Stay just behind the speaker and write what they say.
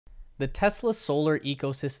The Tesla solar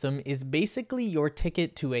ecosystem is basically your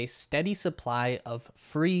ticket to a steady supply of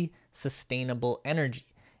free, sustainable energy.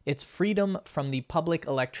 It's freedom from the public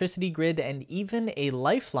electricity grid and even a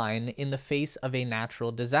lifeline in the face of a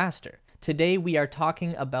natural disaster. Today, we are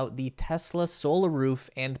talking about the Tesla solar roof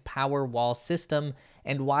and Powerwall system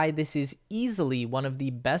and why this is easily one of the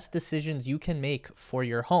best decisions you can make for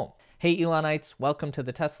your home. Hey Elonites, welcome to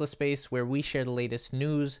the Tesla Space, where we share the latest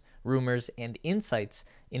news, rumors, and insights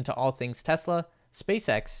into all things Tesla,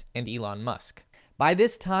 SpaceX, and Elon Musk. By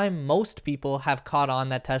this time, most people have caught on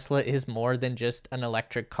that Tesla is more than just an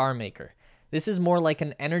electric car maker. This is more like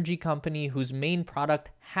an energy company whose main product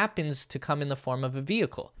happens to come in the form of a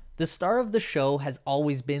vehicle. The star of the show has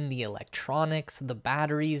always been the electronics, the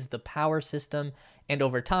batteries, the power system, and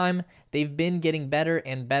over time, they've been getting better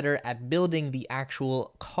and better at building the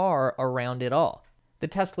actual car around it all. The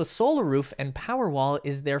Tesla solar roof and Powerwall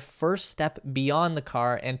is their first step beyond the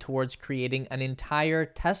car and towards creating an entire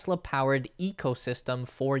Tesla-powered ecosystem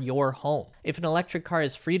for your home. If an electric car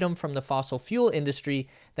is freedom from the fossil fuel industry,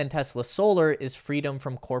 then Tesla Solar is freedom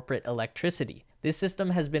from corporate electricity. This system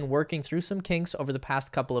has been working through some kinks over the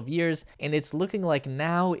past couple of years, and it's looking like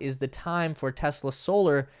now is the time for Tesla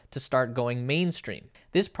Solar to start going mainstream.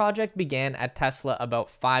 This project began at Tesla about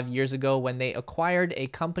 5 years ago when they acquired a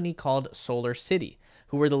company called SolarCity,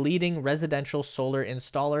 who were the leading residential solar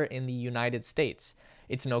installer in the United States.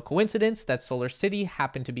 It's no coincidence that SolarCity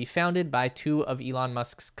happened to be founded by two of Elon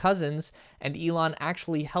Musk's cousins, and Elon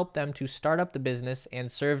actually helped them to start up the business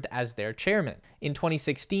and served as their chairman. In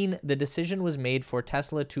 2016, the decision was made for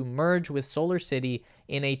Tesla to merge with SolarCity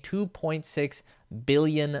in a $2.6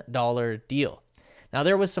 billion deal. Now,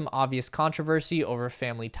 there was some obvious controversy over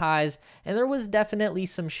family ties, and there was definitely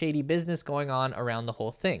some shady business going on around the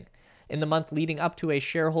whole thing. In the month leading up to a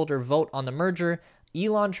shareholder vote on the merger,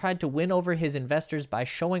 Elon tried to win over his investors by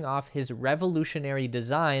showing off his revolutionary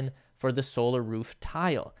design for the solar roof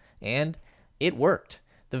tile, and it worked.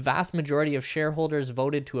 The vast majority of shareholders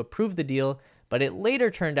voted to approve the deal, but it later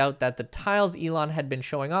turned out that the tiles Elon had been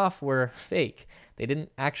showing off were fake. They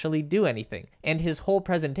didn't actually do anything, and his whole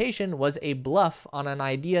presentation was a bluff on an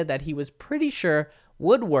idea that he was pretty sure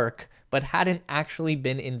would work, but hadn't actually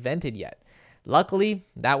been invented yet. Luckily,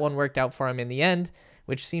 that one worked out for him in the end,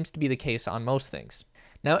 which seems to be the case on most things.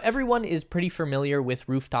 Now, everyone is pretty familiar with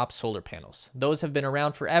rooftop solar panels. Those have been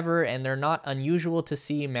around forever, and they're not unusual to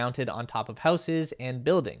see mounted on top of houses and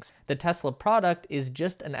buildings. The Tesla product is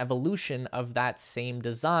just an evolution of that same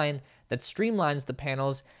design that streamlines the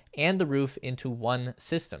panels and the roof into one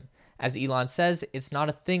system. As Elon says, it's not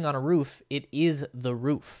a thing on a roof, it is the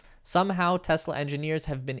roof. Somehow, Tesla engineers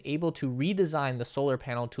have been able to redesign the solar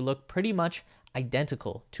panel to look pretty much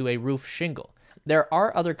identical to a roof shingle. There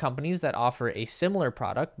are other companies that offer a similar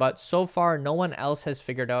product, but so far no one else has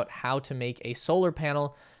figured out how to make a solar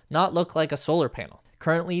panel not look like a solar panel.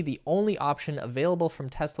 Currently, the only option available from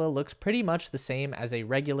Tesla looks pretty much the same as a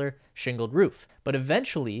regular shingled roof, but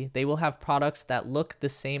eventually they will have products that look the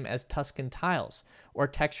same as Tuscan tiles or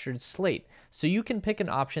textured slate, so you can pick an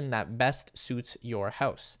option that best suits your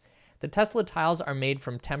house. The Tesla tiles are made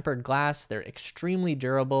from tempered glass, they're extremely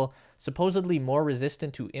durable, supposedly more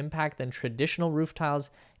resistant to impact than traditional roof tiles,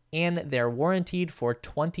 and they're warranted for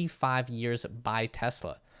 25 years by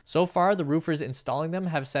Tesla. So far, the roofers installing them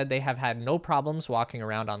have said they have had no problems walking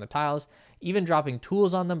around on the tiles. Even dropping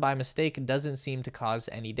tools on them by mistake doesn't seem to cause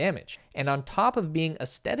any damage. And on top of being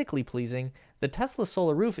aesthetically pleasing, the Tesla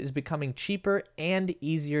solar roof is becoming cheaper and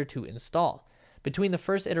easier to install. Between the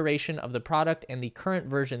first iteration of the product and the current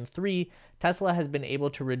version 3, Tesla has been able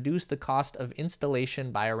to reduce the cost of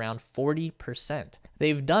installation by around 40%.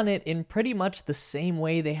 They've done it in pretty much the same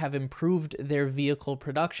way they have improved their vehicle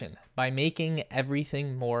production, by making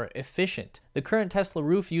everything more efficient. The current Tesla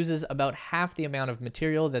roof uses about half the amount of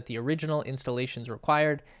material that the original installations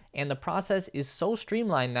required, and the process is so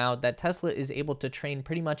streamlined now that Tesla is able to train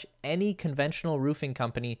pretty much any conventional roofing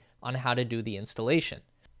company on how to do the installation.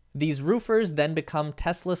 These roofers then become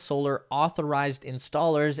Tesla Solar authorized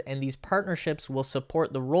installers, and these partnerships will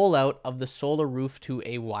support the rollout of the solar roof to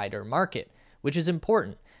a wider market, which is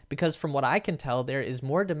important because from what I can tell, there is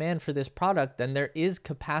more demand for this product than there is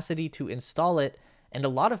capacity to install it, and a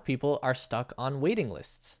lot of people are stuck on waiting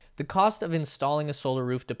lists. The cost of installing a solar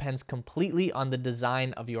roof depends completely on the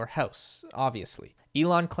design of your house, obviously.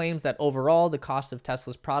 Elon claims that overall, the cost of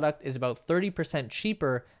Tesla's product is about 30%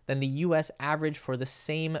 cheaper than the US average for the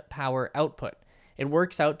same power output. It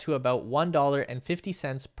works out to about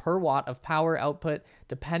 $1.50 per watt of power output,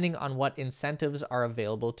 depending on what incentives are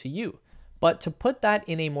available to you. But to put that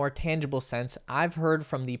in a more tangible sense, I've heard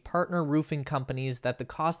from the partner roofing companies that the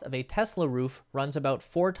cost of a Tesla roof runs about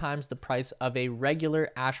 4 times the price of a regular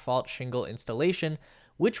asphalt shingle installation,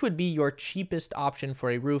 which would be your cheapest option for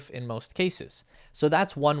a roof in most cases. So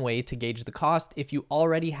that's one way to gauge the cost if you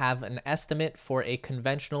already have an estimate for a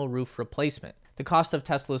conventional roof replacement. The cost of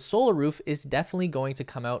Tesla's solar roof is definitely going to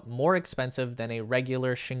come out more expensive than a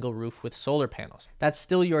regular shingle roof with solar panels. That's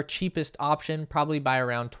still your cheapest option, probably by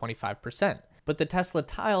around 25%. But the Tesla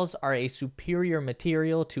tiles are a superior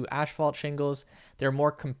material to asphalt shingles. They're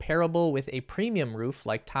more comparable with a premium roof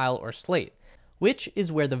like tile or slate, which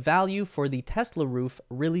is where the value for the Tesla roof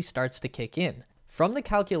really starts to kick in. From the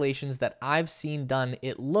calculations that I've seen done,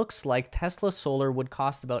 it looks like Tesla solar would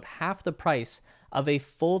cost about half the price of a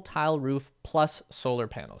full tile roof plus solar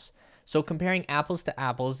panels. So comparing apples to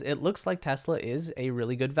apples, it looks like Tesla is a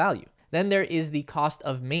really good value. Then there is the cost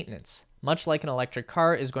of maintenance. Much like an electric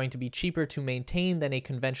car is going to be cheaper to maintain than a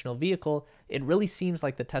conventional vehicle, it really seems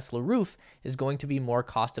like the Tesla roof is going to be more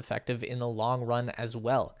cost effective in the long run as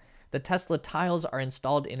well. The Tesla tiles are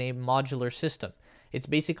installed in a modular system. It's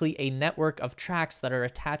basically a network of tracks that are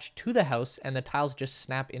attached to the house, and the tiles just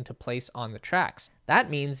snap into place on the tracks. That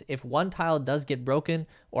means if one tile does get broken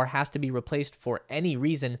or has to be replaced for any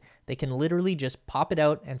reason, they can literally just pop it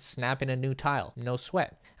out and snap in a new tile. No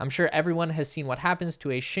sweat. I'm sure everyone has seen what happens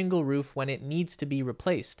to a shingle roof when it needs to be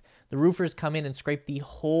replaced. The roofers come in and scrape the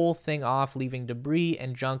whole thing off, leaving debris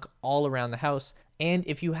and junk all around the house. And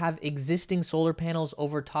if you have existing solar panels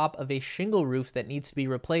over top of a shingle roof that needs to be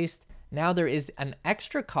replaced, now there is an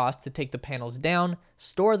extra cost to take the panels down,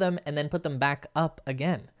 store them, and then put them back up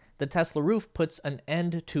again. The Tesla roof puts an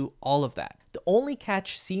end to all of that. The only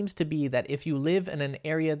catch seems to be that if you live in an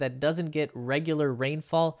area that doesn't get regular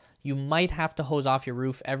rainfall, you might have to hose off your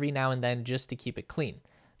roof every now and then just to keep it clean.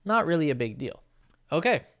 Not really a big deal.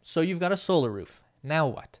 Okay, so you've got a solar roof. Now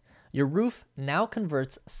what? Your roof now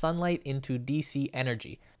converts sunlight into DC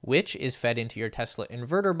energy, which is fed into your Tesla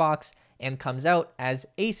inverter box and comes out as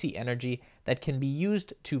AC energy that can be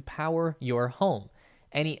used to power your home.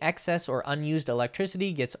 Any excess or unused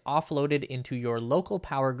electricity gets offloaded into your local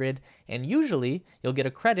power grid, and usually you'll get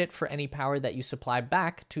a credit for any power that you supply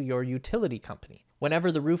back to your utility company.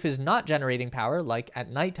 Whenever the roof is not generating power, like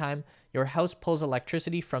at nighttime, your house pulls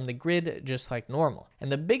electricity from the grid just like normal.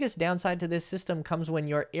 And the biggest downside to this system comes when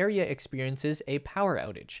your area experiences a power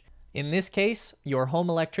outage. In this case, your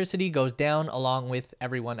home electricity goes down along with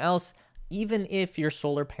everyone else. Even if your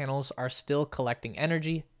solar panels are still collecting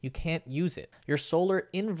energy, you can't use it. Your solar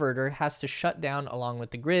inverter has to shut down along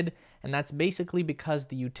with the grid, and that's basically because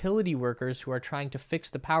the utility workers who are trying to fix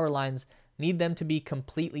the power lines need them to be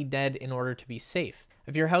completely dead in order to be safe.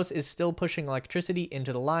 If your house is still pushing electricity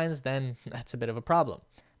into the lines, then that's a bit of a problem.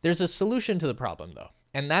 There's a solution to the problem though,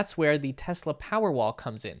 and that's where the Tesla Powerwall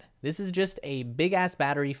comes in. This is just a big ass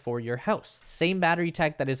battery for your house. Same battery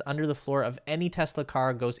tech that is under the floor of any Tesla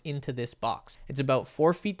car goes into this box. It's about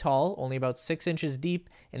 4 feet tall, only about 6 inches deep,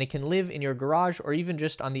 and it can live in your garage or even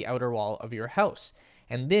just on the outer wall of your house.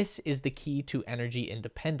 And this is the key to energy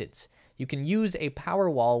independence. You can use a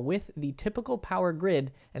Powerwall with the typical power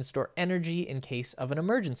grid and store energy in case of an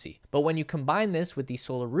emergency. But when you combine this with the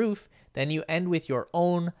solar roof, then you end with your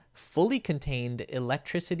own fully contained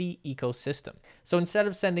electricity ecosystem. So instead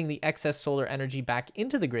of sending the excess solar energy back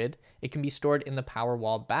into the grid, it can be stored in the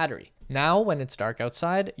Powerwall battery. Now, when it's dark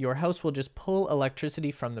outside, your house will just pull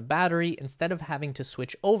electricity from the battery instead of having to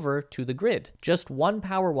switch over to the grid. Just one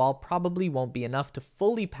Powerwall probably won't be enough to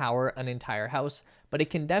fully power an entire house, but it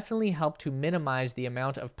can definitely help to minimize the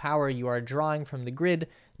amount of power you are drawing from the grid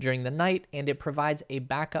during the night, and it provides a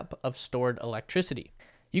backup of stored electricity.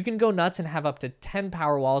 You can go nuts and have up to 10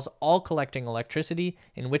 Powerwalls all collecting electricity,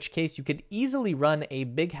 in which case you could easily run a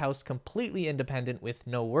big house completely independent with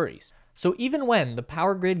no worries. So even when the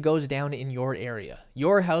power grid goes down in your area,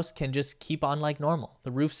 your house can just keep on like normal.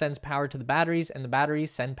 The roof sends power to the batteries, and the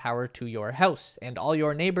batteries send power to your house, and all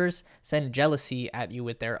your neighbors send jealousy at you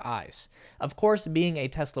with their eyes. Of course, being a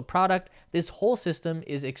Tesla product, this whole system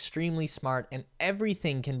is extremely smart, and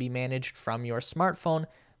everything can be managed from your smartphone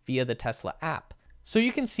via the Tesla app. So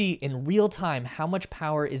you can see in real time how much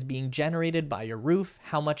power is being generated by your roof,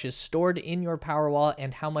 how much is stored in your Powerwall,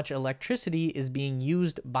 and how much electricity is being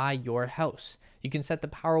used by your house. You can set the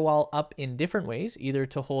Powerwall up in different ways, either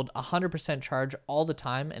to hold 100% charge all the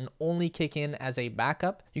time and only kick in as a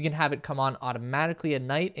backup. You can have it come on automatically at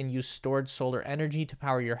night and use stored solar energy to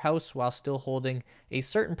power your house while still holding a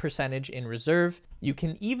certain percentage in reserve. You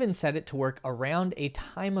can even set it to work around a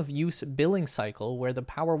time of use billing cycle where the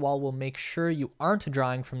Powerwall will make sure you aren't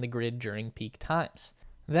drawing from the grid during peak times.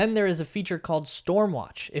 Then there is a feature called Storm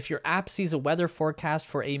Watch. If your app sees a weather forecast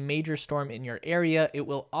for a major storm in your area, it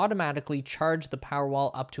will automatically charge the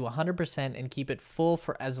Powerwall up to 100% and keep it full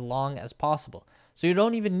for as long as possible. So you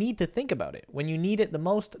don't even need to think about it. When you need it the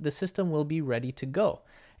most, the system will be ready to go.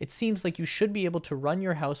 It seems like you should be able to run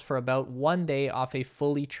your house for about 1 day off a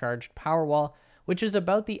fully charged Powerwall, which is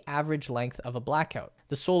about the average length of a blackout.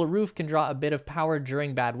 The solar roof can draw a bit of power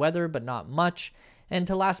during bad weather, but not much. And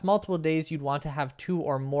to last multiple days, you'd want to have 2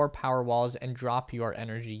 or more Powerwalls and drop your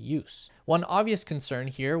energy use. One obvious concern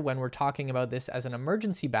here when we're talking about this as an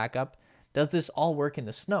emergency backup, does this all work in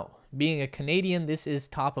the snow? Being a Canadian, this is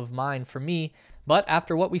top of mind for me, but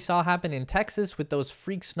after what we saw happen in Texas with those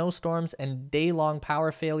freak snowstorms and day-long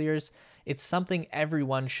power failures, it's something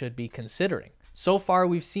everyone should be considering. So far,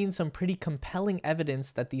 we've seen some pretty compelling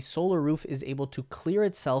evidence that the solar roof is able to clear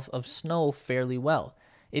itself of snow fairly well.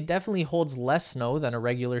 It definitely holds less snow than a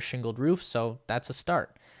regular shingled roof, so that's a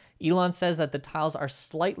start. Elon says that the tiles are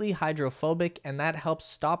slightly hydrophobic, and that helps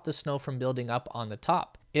stop the snow from building up on the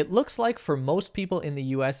top. It looks like for most people in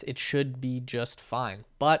the US, it should be just fine,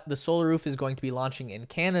 but the solar roof is going to be launching in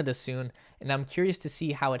Canada soon, and I'm curious to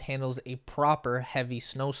see how it handles a proper heavy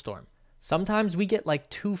snowstorm. Sometimes we get like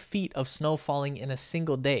 2 feet of snow falling in a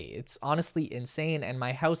single day. It's honestly insane, and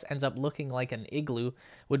my house ends up looking like an igloo.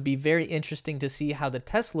 Would be very interesting to see how the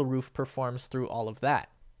Tesla roof performs through all of that.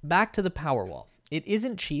 Back to the Powerwall. It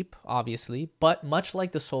isn't cheap, obviously, but much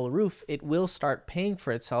like the solar roof, it will start paying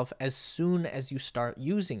for itself as soon as you start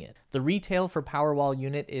using it. The retail for Powerwall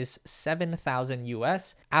unit is $7,000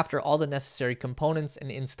 US. After all the necessary components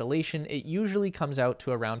and installation, it usually comes out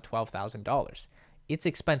to around $12,000. It's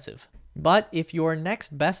expensive. But if your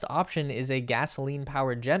next best option is a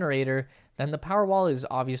gasoline-powered generator, then the Powerwall is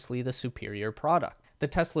obviously the superior product. The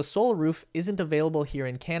Tesla solar roof isn't available here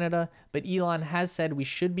in Canada, but Elon has said we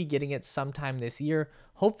should be getting it sometime this year,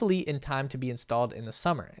 hopefully in time to be installed in the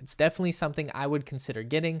summer. It's definitely something I would consider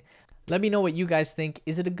getting. Let me know what you guys think.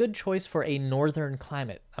 Is it a good choice for a northern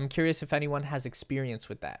climate? I'm curious if anyone has experience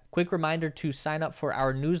with that. Quick reminder to sign up for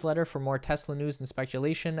our newsletter for more Tesla news and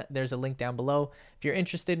speculation. There's a link down below. If you're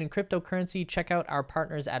interested in cryptocurrency, check out our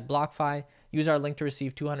partners at BlockFi. Use our link to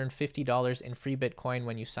receive $250 in free Bitcoin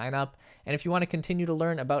when you sign up. And if you want to continue to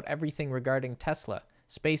learn about everything regarding Tesla,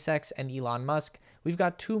 SpaceX, and Elon Musk, we've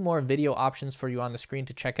got 2 more video options for you on the screen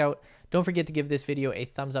to check out. Don't forget to give this video a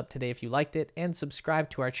thumbs up today if you liked it, and subscribe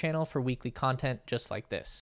to our channel for weekly content just like this.